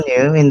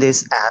new in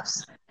these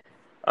apps.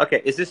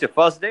 Okay, is this your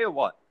first day or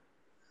what?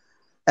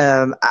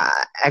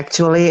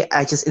 Actually,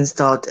 I just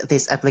installed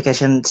this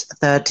application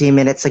 30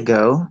 minutes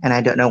ago, and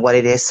I don't know what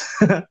it is.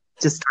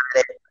 Just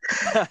started it.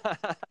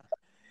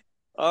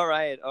 All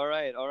right, all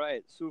right, all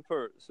right.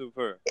 Super,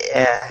 super.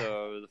 Yeah.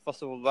 So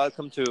first of all,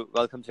 welcome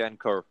to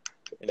Anchor.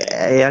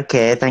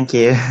 Okay, thank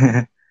you.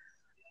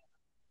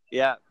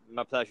 Yeah,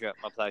 my pleasure,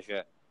 my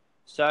pleasure.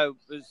 So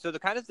the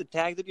kind of the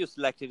tag that you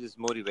selected is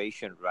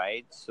motivation,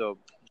 right? So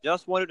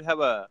just wanted to have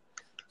a.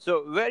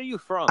 So where are you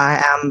from,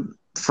 I am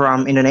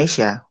from Ahmed?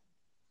 Indonesia.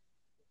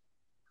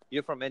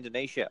 You're from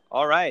Indonesia.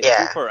 All right,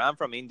 Yeah. super. I'm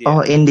from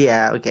Oh, India.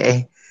 India.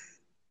 Okay.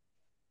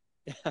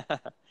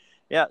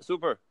 Yeah,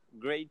 super.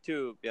 Great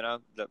to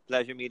the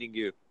pleasure meeting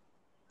you,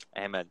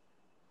 Ahmed.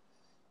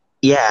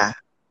 Yeah.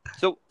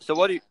 So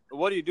what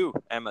do you do,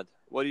 Ahmed?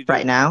 What do you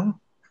Right do? now.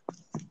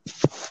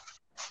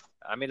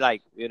 I mean,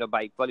 like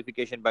by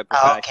qualification, by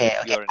Okay. profession,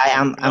 Okay. you're an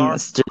I'm a entrepreneur,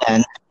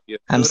 student. you're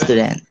a I'm a student.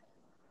 student.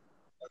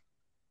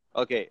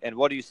 Okay, and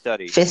what do you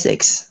study?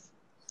 Physics.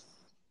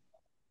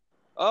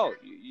 Oh,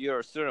 you're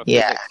a student of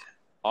Yeah. physics.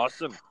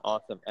 Awesome,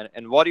 awesome.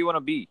 And what do you want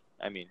to be?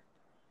 I mean,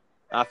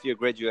 after your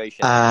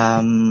graduation.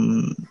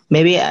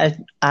 Maybe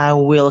I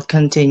will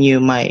continue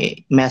my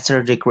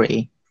master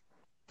degree.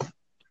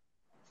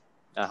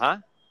 Uh huh.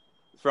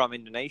 From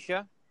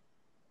Indonesia.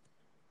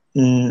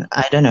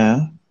 I don't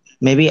know.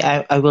 Maybe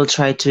I will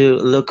try to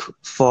look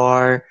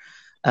for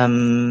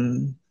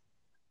um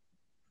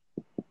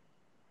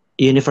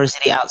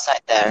university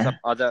outside Some there.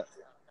 other.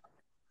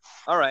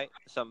 All right.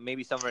 Some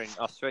maybe somewhere in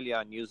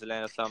Australia, New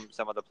Zealand, or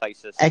some other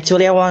places.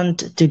 Actually, I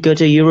want to go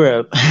to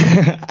Europe.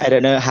 I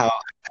don't know how.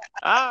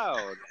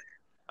 Oh,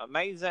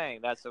 amazing!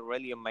 That's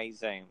really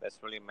amazing. That's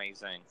really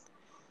amazing.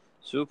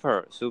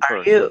 Super, Are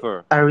super, you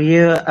super. are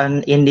you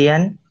an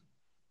Indian?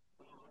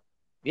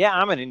 Yeah,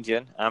 I'm an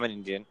Indian. I'm an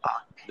Indian.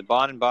 The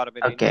born and brought up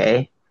in India.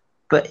 Okay,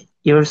 but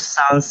your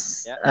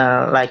sounds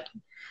Yeah. like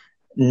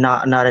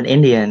not an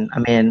Indian. I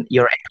mean,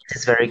 your English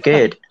is very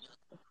good.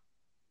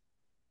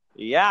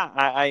 Yeah,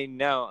 I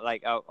know.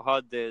 Like I've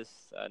heard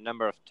this a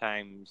number of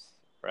times,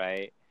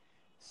 right?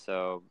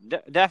 So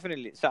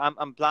definitely. So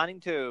I'm planning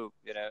to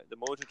the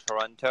move to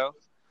Toronto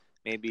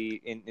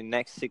maybe in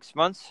next 6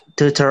 months.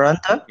 To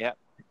Toronto? Yeah,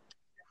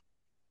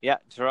 yeah,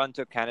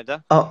 Toronto,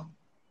 Canada. Oh,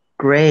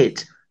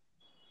 great.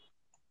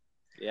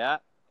 Yeah,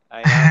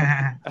 I know.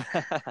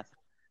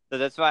 So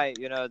that's why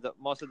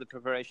most of the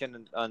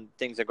preparation and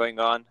things are going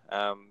on.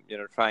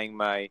 Trying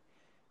my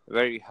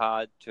very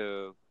hard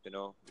to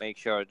make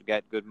sure to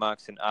get good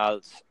marks in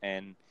IELTS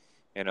and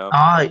you know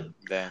Oh,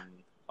 then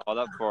all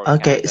up for okay.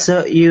 Canada.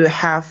 So you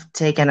have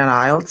taken an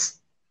IELTS?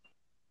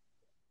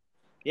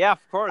 Yeah,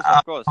 of course,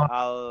 of course.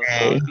 I'll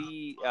Okay.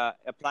 be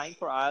applying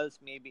for IELTS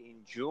maybe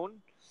in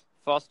June,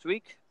 first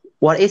week.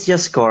 What is your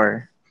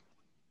score?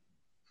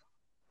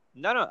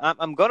 No, no,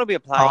 I'm gonna be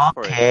applying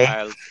for it Okay.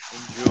 IELTS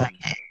in June.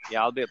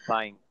 Yeah, I'll be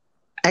applying.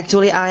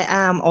 Actually, I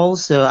am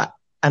also.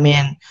 I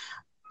mean,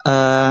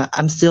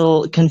 I'm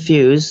still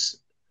confused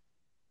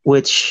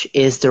which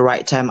is the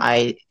right time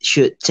I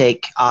should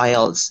take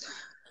IELTS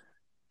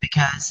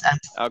because I'm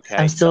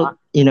Okay, still,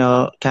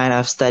 kind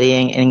of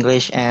studying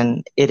English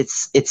and it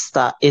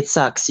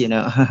sucks.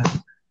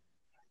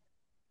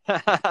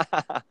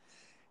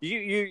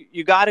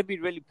 you got to be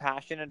really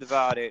passionate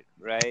about it,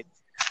 right?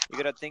 You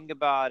got to think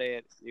about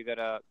it. You got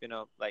to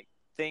like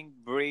think,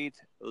 breathe,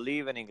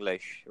 live in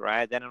English,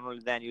 right? Then and only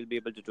then you'll be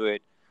able to do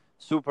it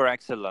super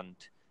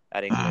excellent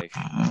at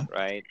English, Mm,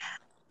 right?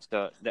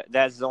 So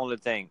that's the only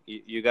thing.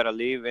 You got to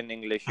live in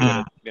English. You got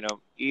mm, to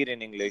eat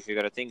in English. You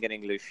got to think in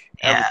English.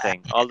 yeah.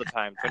 Everything, all the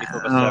time,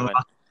 24 by Um, 7,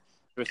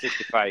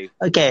 365.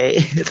 okay.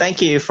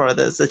 Thank you for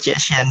the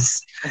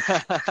suggestions.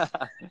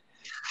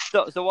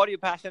 So what are you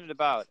passionate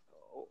about?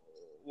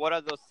 What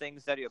are those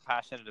things that you're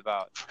passionate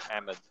about,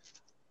 Ahmed?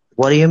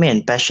 What do you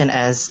mean, passion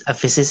as a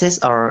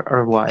physicist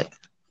or what?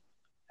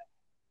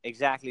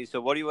 Exactly.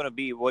 So what do you want to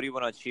be? What do you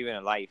want to achieve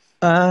in life?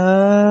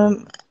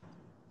 Um,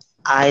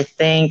 I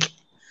think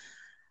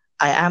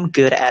I am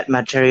good at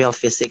material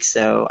physics,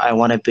 so I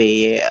want to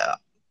be,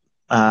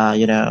 uh,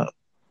 you know,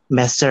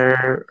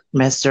 master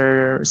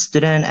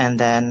student, and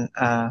then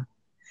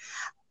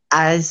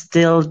I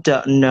still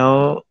don't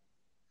know.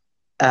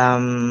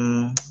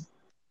 Um,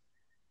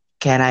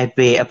 can I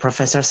be a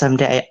professor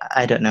someday?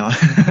 I don't know.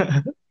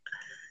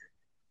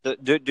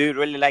 Do you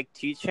really like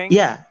teaching?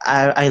 Yeah,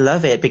 I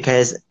love it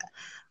because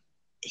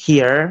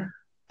here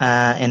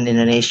in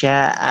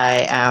Indonesia,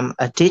 I am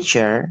a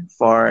teacher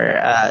for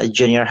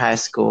junior high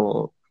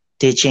school,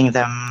 teaching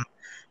them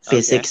Okay.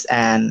 physics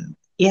and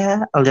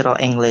yeah, a little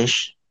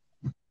English.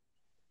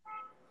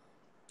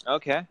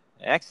 Okay.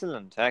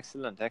 Excellent.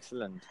 Excellent.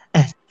 Excellent.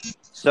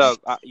 So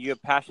you're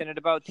passionate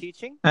about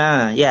teaching?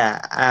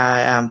 Yeah,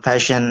 I am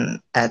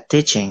passionate at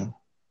teaching.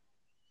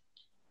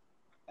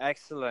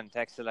 Excellent.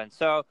 Excellent.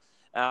 So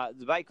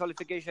by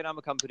qualification, I'm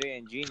a computer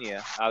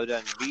engineer. I've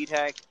done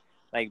BTech,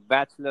 like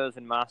bachelor's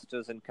and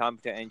master's in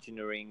computer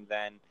engineering.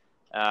 Then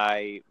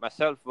I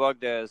myself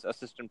worked as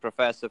assistant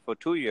professor for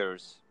 2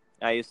 years.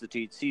 I used to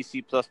teach C,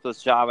 C++,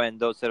 Java, and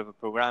those sort of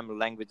programming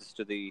languages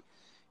to the,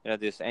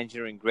 this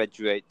engineering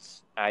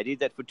graduates. I did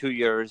that for 2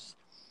 years.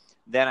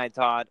 Then I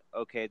thought,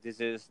 okay, this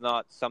is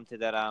not something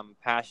that I'm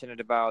passionate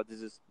about.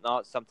 This is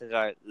not something that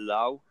I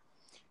love,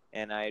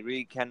 and I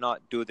really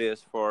cannot do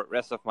this for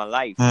rest of my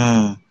life.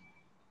 Mm.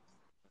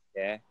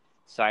 Yeah.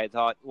 So I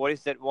thought, what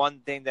is that one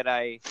thing that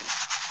I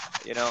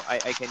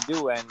can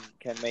do and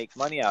can make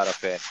money out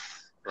of it,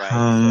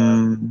 right? So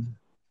Um,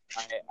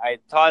 I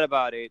thought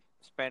about it,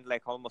 spent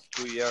like almost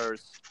 2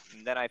 years,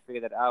 and then I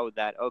figured out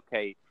that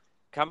okay,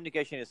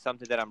 communication is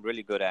something that I'm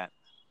really good at.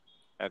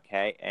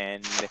 Okay,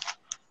 and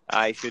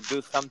I should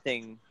do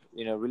something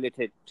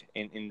related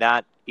in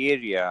that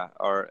area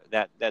or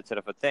that sort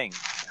of a thing.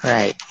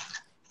 Okay, right.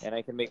 and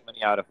I can make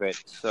money out of it.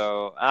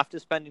 So after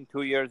spending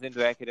 2 years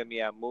into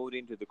academia, I moved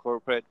into the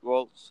corporate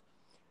worlds,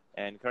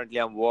 and currently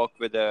I'm work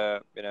with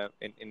a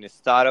in a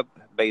startup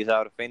based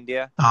out of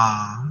India,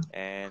 Uh,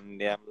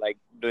 and I'm like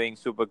doing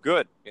super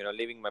good,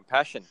 living my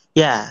passion.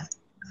 yeah.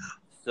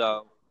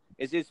 So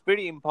it's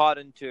pretty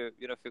important to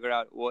figure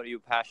out what you're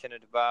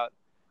passionate about,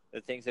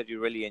 the things that you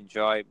really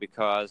enjoy,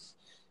 because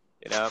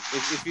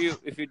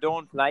if you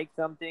don't like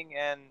something,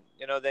 and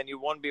then you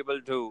won't be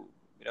able to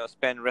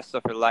spend rest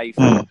of your life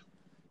Mm.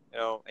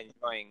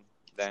 enjoying.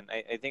 Then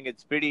I think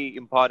it's pretty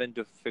important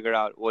to figure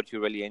out what you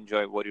really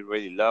enjoy, what you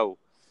really love,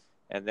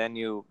 and then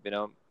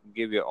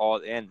give your all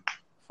in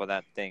for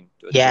that thing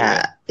to achieve Yeah,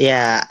 it.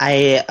 yeah,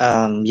 I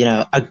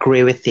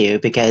agree with you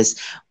because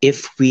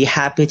if we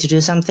happy to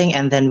do something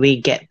and then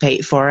we get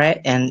paid for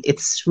it and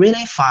it's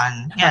really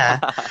fun. Yeah.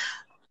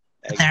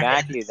 There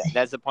Exactly.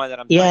 That's the point that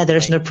I'm yeah, trying to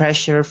there's make. no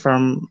pressure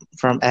from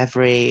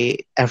every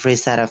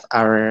side of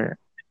our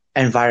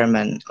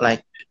environment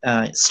like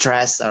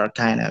stress or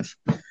kind of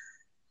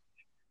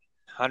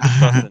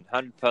 100%,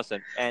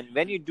 100%. And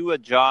when you do a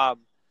job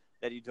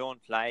that you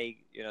don't like,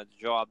 the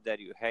job that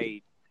you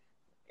hate,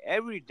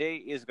 every day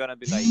is gonna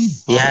be like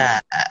home. yeah,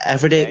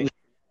 every day. Okay,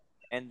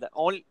 and the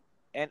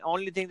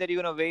only thing that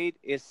you're gonna wait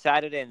is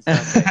Saturday and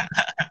Sunday,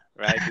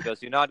 right?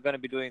 Because you're not gonna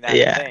be doing that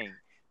Yeah. thing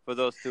for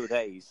those 2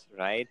 days,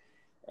 right?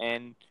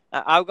 And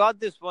I've got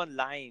this one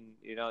line,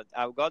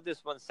 I've got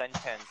this one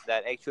sentence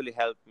that actually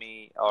helped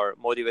me or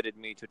motivated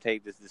me to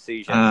take this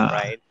decision, Uh,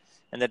 right?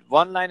 And that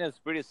one line is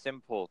pretty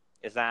simple: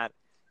 is that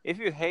if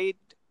you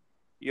hate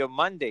your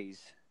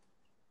Mondays,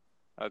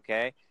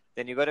 okay,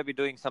 then you got to be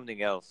doing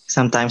something else.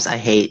 Sometimes I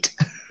hate.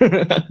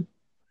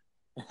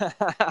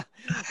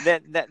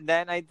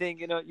 then I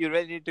think you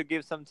really need to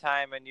give some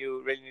time and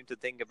you really need to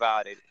think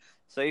about it.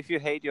 So if you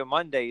hate your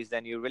Mondays,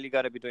 then you really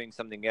got to be doing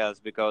something else,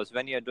 because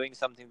when you're doing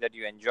something that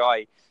you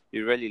enjoy,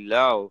 you really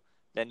love,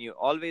 then you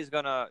always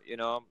gonna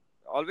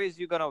always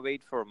you're gonna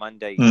wait for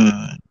Mondays,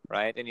 Mm,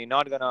 right? And you're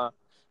not gonna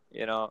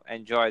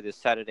enjoy the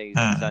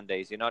Saturdays and mm.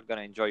 Sundays. You're not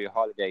gonna enjoy your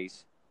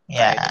holidays,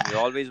 right? And Yeah, you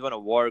always want to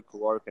work,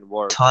 work, and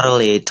work.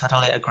 totally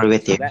Right? agree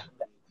with So you.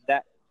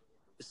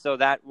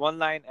 that one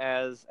line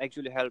has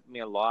actually helped me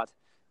a lot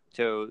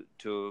to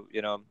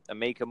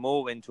make a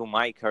move into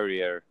my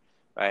career,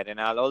 right? And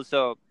I'll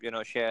also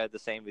share the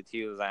same with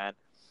you, that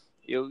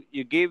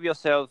you give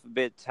yourself a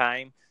bit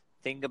time,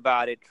 think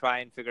about it, try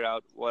and figure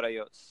out what are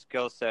your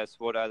skill sets,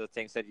 what are the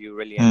things that you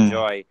really Mm,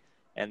 enjoy,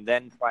 and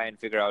then try and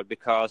figure out,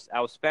 because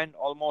I've spent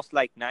almost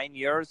like 9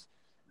 years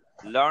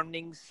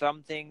learning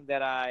something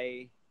that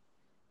I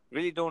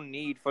really don't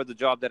need for the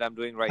job that I'm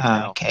doing right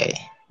now. okay,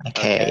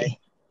 Okay, okay.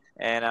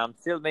 and I'm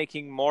still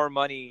making more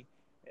money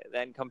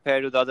than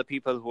compared to the other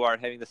people who are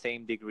having the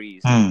same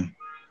degrees, Mm,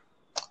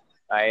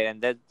 right?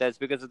 And that's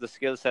because of the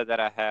skill set that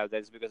I have.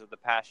 That's because of the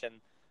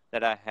passion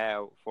that I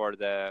have for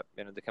the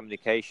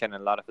communication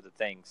and a lot of other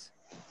things,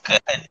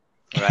 good.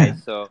 right?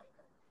 So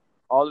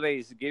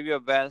always give your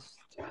best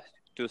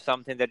to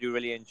something that you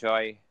really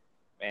enjoy,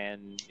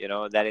 and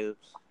you'll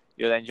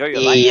enjoy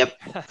your life. Yep,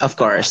 of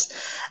course.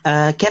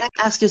 Can I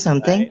ask you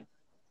something? Right?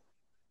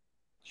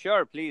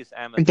 Sure, please,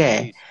 Ahmed, Okay.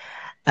 please.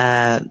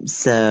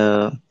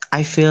 So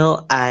I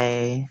feel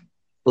I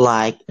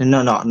like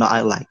no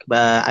I like,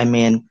 but I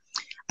mean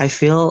I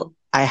feel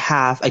I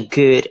have a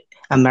good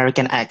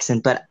American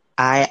accent, but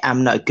I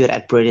am not good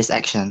at British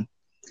accent.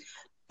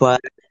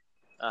 But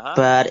Uh-huh.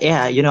 but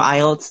yeah,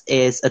 IELTS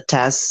is a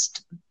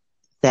test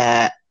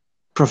that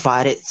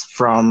provided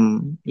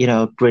from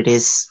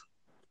British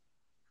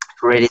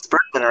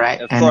person,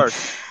 right? Of And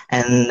course.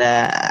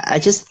 I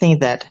just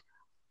think that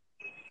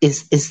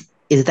is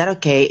that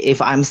okay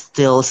if I'm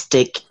still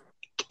stick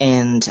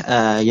in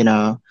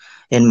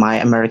in my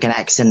American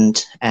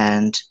accent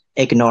and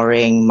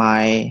ignoring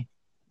my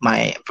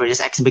British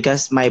accent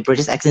because my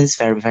British accent is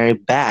very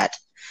bad.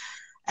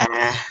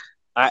 Uh,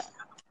 I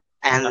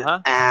and Uh-huh.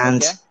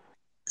 and Okay.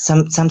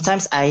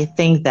 sometimes I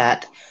think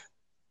that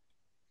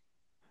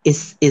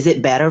is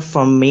it better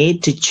for me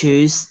to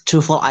choose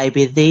TOEFL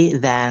IBT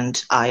than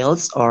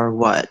IELTS or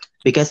what?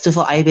 Because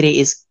TOEFL IBT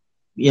is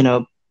you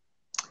know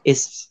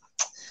is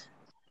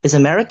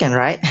American,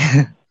 right?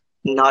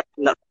 Not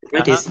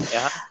Uh-huh. British.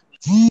 Uh-huh.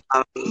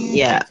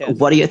 Yeah. Makes sense.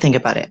 What do you think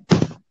about it?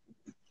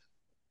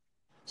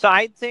 So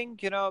I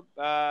think,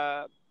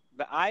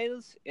 the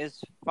IELTS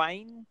is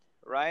fine,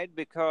 right?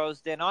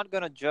 Because they're not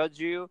gonna judge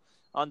you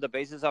on the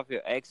basis of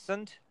your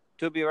accent.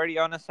 To be very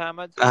honest,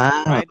 Ahmed,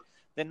 Oh. right?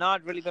 They're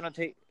not really gonna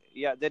take.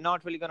 Yeah, they're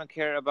not really gonna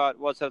care about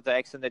what sort of the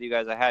accent that you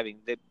guys are having.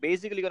 They're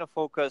basically gonna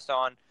focus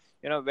on,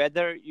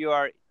 whether you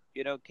are,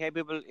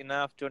 capable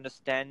enough to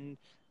understand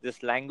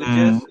these Mm.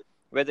 languages,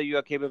 whether you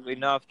are capable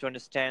enough to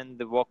understand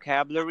the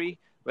vocabulary,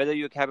 whether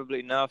you're capable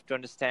enough to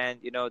understand,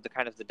 the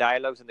kind of the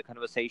dialogues and the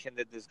conversation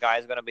that this guy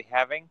is going to be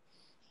having,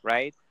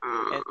 right?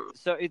 And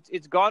so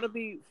it's got to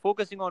be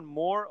focusing on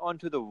more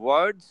onto the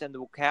words and the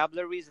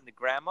vocabularies and the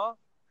grammar,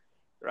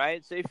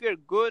 right? So if you're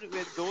good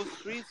with those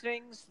three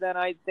things, then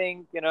I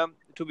think,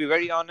 to be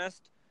very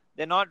honest,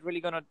 they're not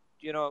really going to,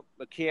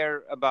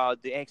 care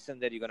about the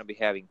accent that you're going to be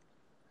having,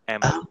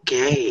 Ahmed,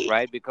 Okay.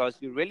 right? Because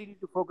you really need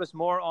to focus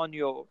more on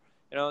your,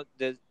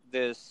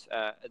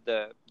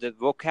 the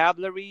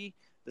vocabulary,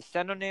 the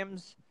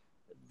synonyms.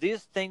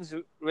 These things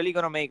really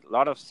gonna make a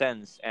lot of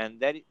sense, and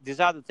that these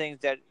are the things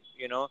that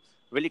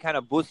really kind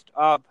of boost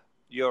up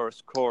your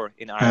score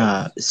in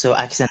IELTS, So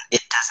accent,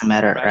 it doesn't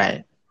matter, right?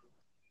 right?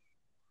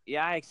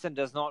 Yeah, accent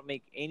does not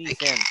make any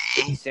Okay.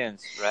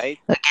 sense, right?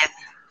 Okay.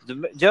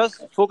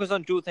 Just focus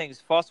on two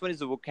things. First one is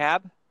the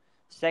vocab.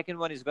 Second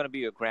one is gonna be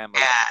your grammar.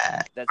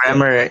 Yeah, That's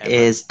it, grammar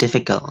Ahmed. is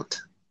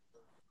difficult.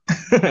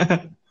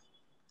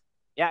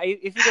 Yeah,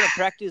 if you're gonna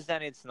practice,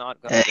 then it's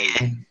not gonna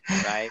be Uh,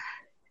 right.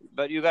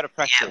 But you gotta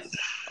practice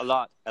a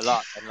lot, a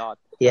lot, a lot.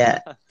 yeah.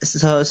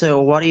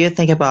 So what do you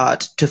think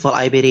about TOEFL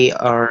IBT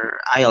or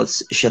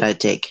IELTS should I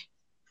take?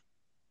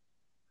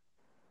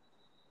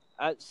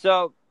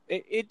 So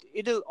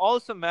it'll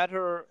also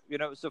matter,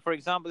 So for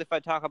example, if I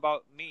talk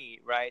about me,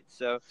 right?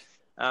 So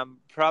I'm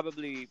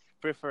probably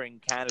preferring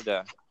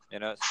Canada,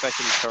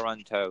 especially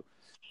Toronto.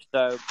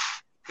 So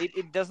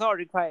it does not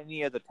require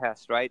any other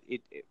test, right?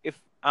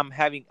 If I'm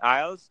having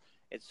IELTS,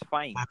 it's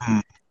fine,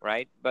 Mhm.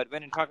 right? But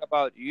when you talk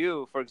about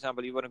you, for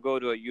example, you want to go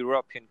to a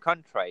European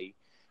country,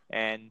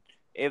 and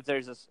if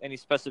there's any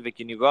specific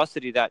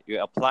university that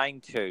you're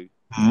applying to,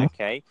 Mhm.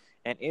 okay,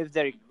 and if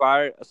they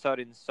require a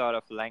certain sort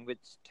of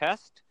language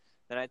test,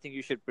 then I think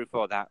you should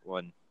prefer that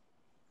one,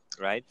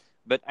 right?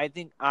 But I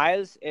think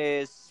IELTS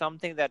is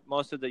something that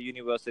most of the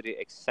university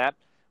accept.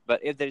 But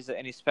if there is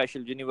any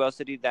special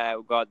university that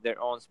have got their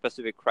own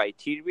specific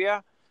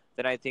criteria,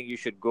 then I think you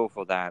should go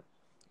for that,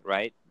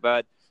 right?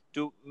 But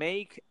to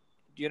make,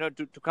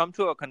 to come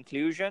to a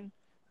conclusion,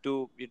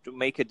 to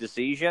make a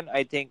decision,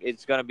 I think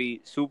it's going to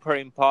be super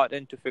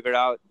important to figure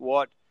out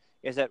what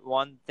is that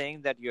one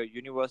thing that your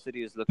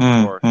university is looking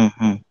Mm, for. mm,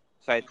 mm.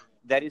 So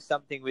that is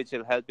something which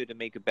will help you to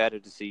make a better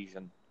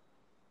decision,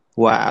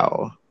 Ahmed.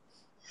 Wow.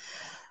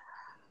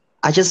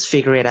 I just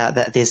figured out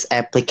that this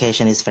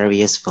application is very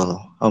useful.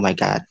 Oh my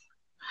God.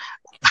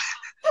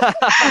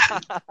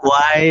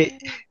 Why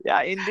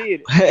Yeah,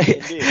 indeed,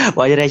 indeed.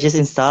 why did I just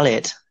install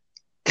it?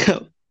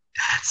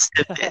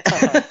 Stupid.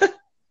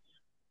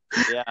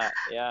 Yeah,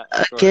 yeah,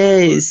 of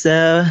Okay, course,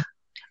 so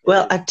it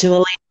well is.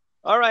 actually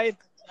All right.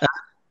 uh,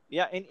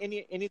 Yeah.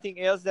 Anything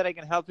else that I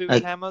can help you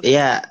with, Ahmed?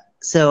 yeah.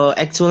 So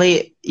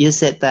actually you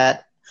said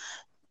that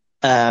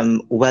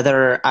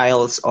whether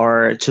IELTS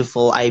or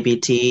TOEFL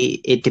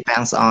IBT, it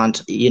depends on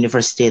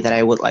university that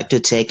I would like to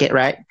take it,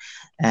 right?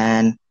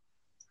 And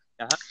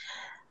Uh-huh.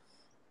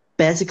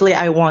 basically,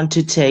 I want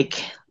to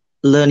take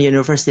Lund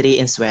University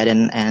in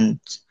Sweden, and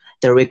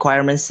the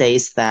requirement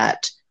says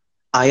that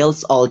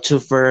IELTS or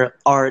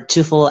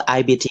TOEFL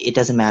IBT, it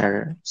doesn't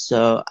matter.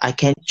 So I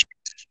can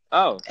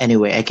Oh,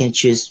 anyway, I can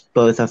choose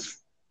both of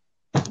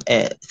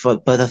for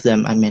both of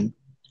them. I mean,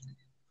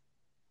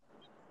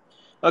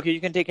 okay. You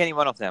can take any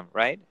one of them,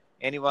 right?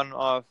 Any one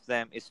of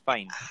them is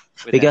fine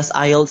with them. because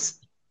IELTS,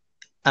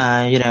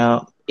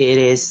 it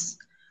is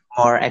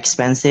more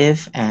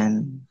expensive,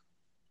 and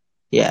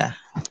yeah,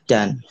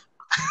 done.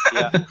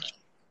 Yeah,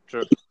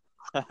 true.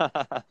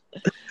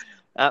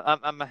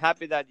 I'm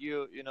happy that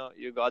you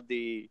got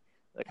the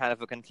kind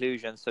of a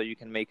conclusion, so you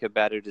can make a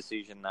better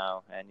decision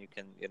now, and you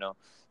can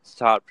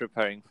start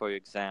preparing for your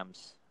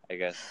exams, I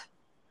guess,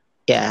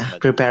 Yeah,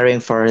 Ahmed. preparing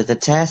for the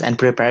test and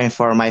preparing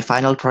for my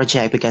final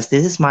project because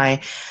this is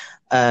my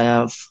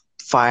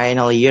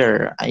final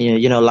year,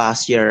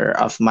 last year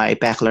of my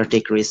bachelor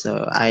degree.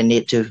 So I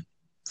need to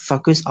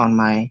focus on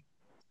my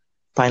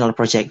final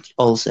project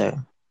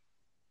also.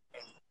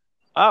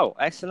 Oh,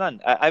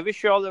 excellent! I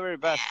wish you all the very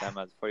best,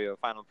 Ahmed, for your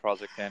final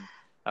project, and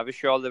I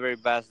wish you all the very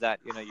best that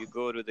you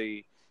go to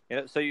the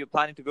So you're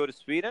planning to go to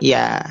Sweden?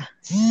 Yeah.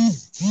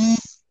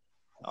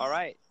 All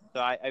right. So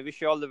I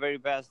wish you all the very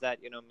best that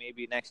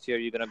maybe next year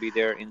you're gonna be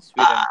there in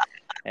Sweden,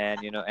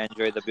 and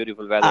enjoy the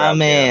beautiful weather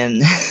out there.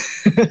 Amen.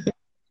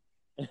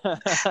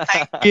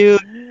 Thank you.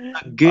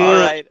 All Good.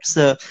 right.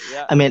 So,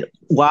 Yeah. I mean,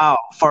 wow.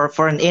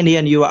 For an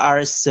Indian, you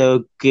are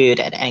so good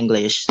at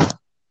English.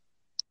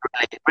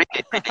 Really,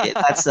 really, really.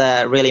 That's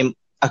really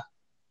a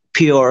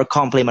pure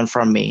compliment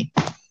from me.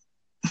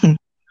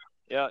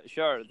 Yeah,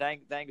 sure.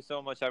 Thank you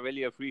so much. I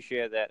really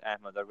appreciate that,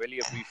 Ahmed. I really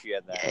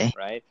appreciate that. Okay.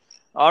 Right.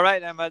 All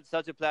right, Ahmed.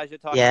 Such a pleasure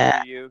talking Yeah. to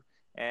you,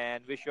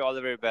 and wish you all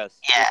the very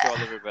best. Wish you all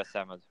Yeah. the very best,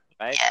 Ahmed.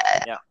 right?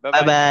 Yeah. Yeah. Bye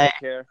Bye bye. bye. Take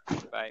care.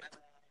 Bye.